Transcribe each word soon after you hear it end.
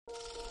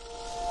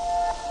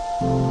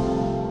Skeleton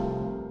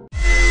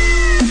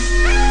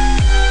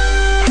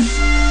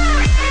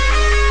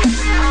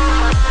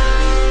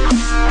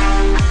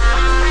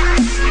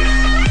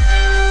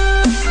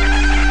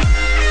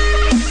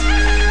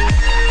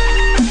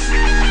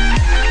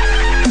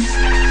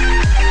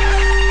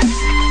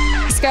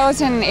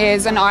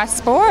is an ice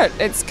sport.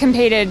 It's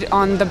competed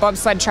on the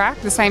bobsled track,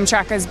 the same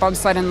track as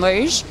bobsled and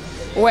luge.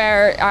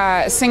 We're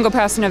a single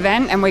person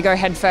event and we go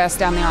head first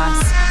down the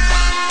ice.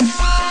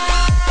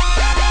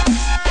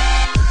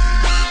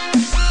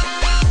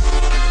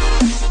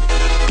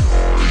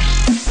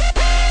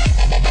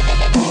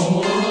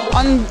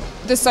 On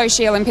the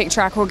Sochi Olympic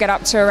track we'll get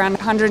up to around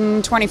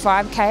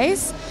 125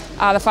 k's.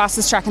 The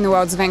fastest track in the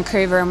world is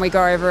Vancouver and we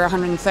go over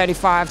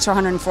 135 to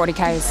 140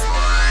 k's.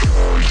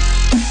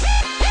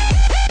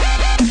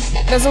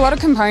 There's a lot of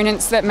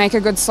components that make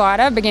a good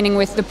slider, beginning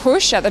with the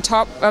push at the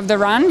top of the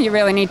run. You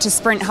really need to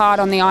sprint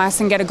hard on the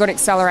ice and get a good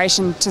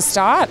acceleration to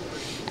start,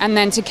 and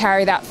then to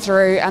carry that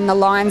through. And the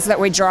lines that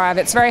we drive,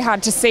 it's very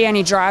hard to see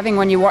any driving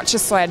when you watch a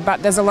sled,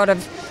 but there's a lot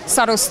of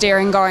subtle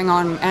steering going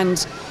on,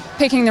 and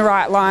picking the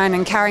right line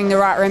and carrying the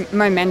right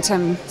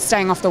momentum,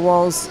 staying off the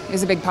walls,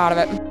 is a big part of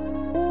it.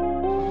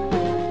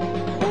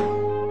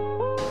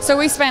 So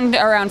we spend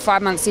around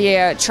 5 months a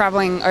year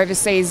travelling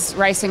overseas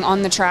racing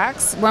on the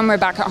tracks. When we're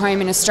back at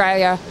home in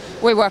Australia,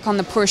 we work on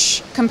the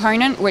push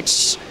component,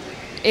 which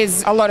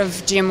is a lot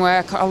of gym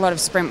work, a lot of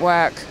sprint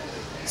work,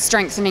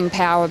 strengthening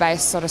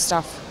power-based sort of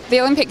stuff. The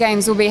Olympic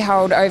Games will be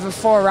held over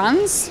 4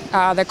 runs.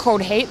 They're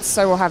called heats,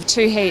 so we'll have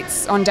 2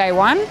 heats on day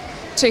 1,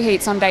 2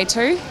 heats on day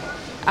 2.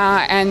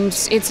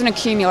 And it's an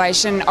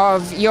accumulation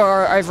of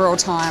your overall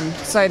time.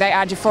 So they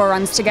add your 4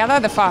 runs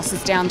together, the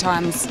fastest down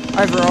times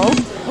overall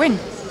win.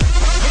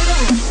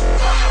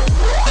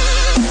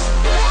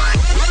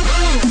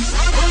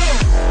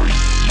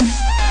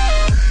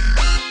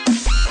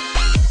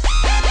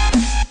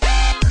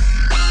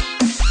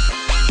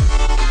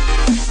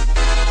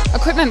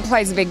 Equipment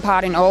plays a big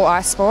part in all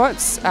ice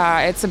sports.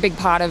 It's a big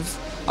part of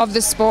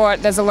the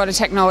sport. There's a lot of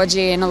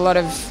technology in a lot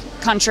of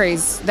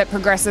countries that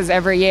progresses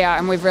every year,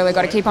 and we've really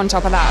got to keep on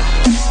top of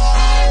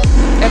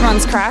that.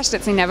 Everyone's crashed,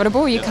 it's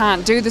inevitable. You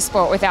can't do the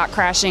sport without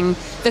crashing.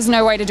 There's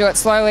no way to do it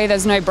slowly,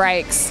 there's no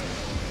brakes.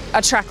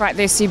 A track like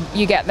this,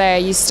 you get there,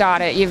 you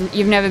start it,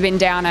 you've never been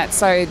down it,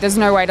 so there's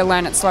no way to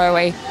learn it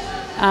slowly.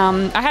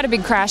 I had a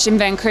big crash in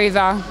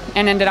Vancouver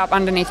and ended up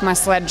underneath my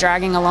sled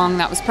dragging along.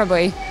 That was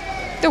probably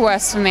the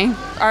worst for me.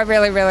 I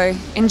really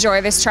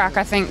enjoy this track.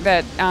 I think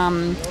that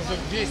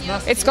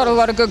it's got a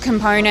lot of good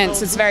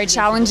components. It's very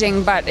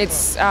challenging, but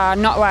it's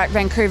not like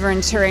Vancouver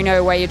and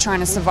Torino where you're trying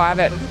to survive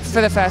it for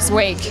the first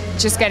week.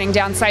 Just getting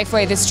down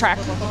safely. This track,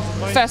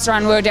 first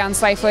run we were down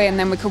safely, and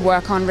then we could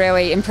work on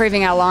really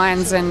improving our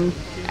lines and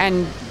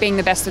being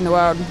the best in the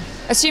world.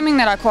 Assuming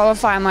that I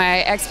qualify,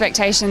 my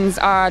expectations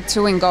are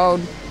to win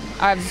gold.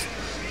 I've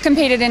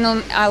competed in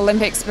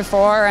Olympics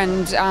before,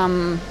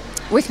 and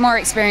with more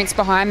experience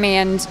behind me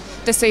and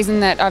the season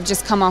that I've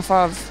just come off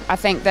of, I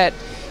think that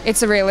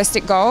it's a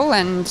realistic goal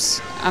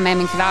and I'm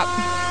aiming for that.